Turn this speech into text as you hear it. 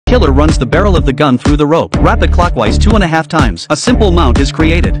killer runs the barrel of the gun through the rope, rapid clockwise 2.5 times. A simple mount is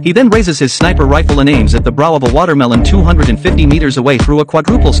created. He then raises his sniper rifle and aims at the brow of a watermelon 250 meters away through a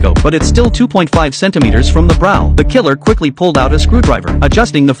quadruple scope, but it's still 2.5 centimeters from the brow. The killer quickly pulled out a screwdriver,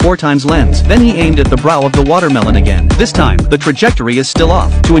 adjusting the 4 times lens. Then he aimed at the brow of the watermelon again. This time, the trajectory is still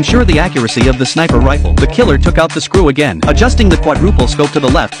off. To ensure the accuracy of the sniper rifle, the killer took out the screw again, adjusting the quadruple scope to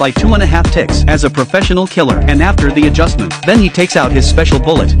the left by 2.5 ticks. As a professional killer, and after the adjustment, then he takes out his special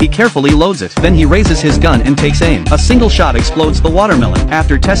bullet. He carefully loads it. Then he raises his gun and takes aim. A single shot explodes the watermelon.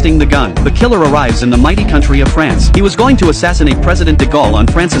 After testing the gun, the killer arrives in the mighty country of France. He was going to assassinate President de Gaulle on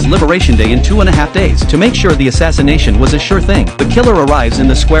France's Liberation Day in 2.5 days. To make sure the assassination was a sure thing, the killer arrives in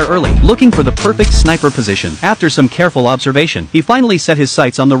the square early, looking for the perfect sniper position. After some careful observation, he finally set his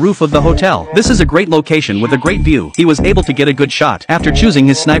sights on the roof of the hotel. This is a great location with a great view. He was able to get a good shot. After choosing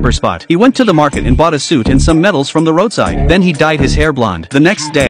his sniper spot, he went to the market and bought a suit and some medals from the roadside. Then he dyed his hair blonde. The next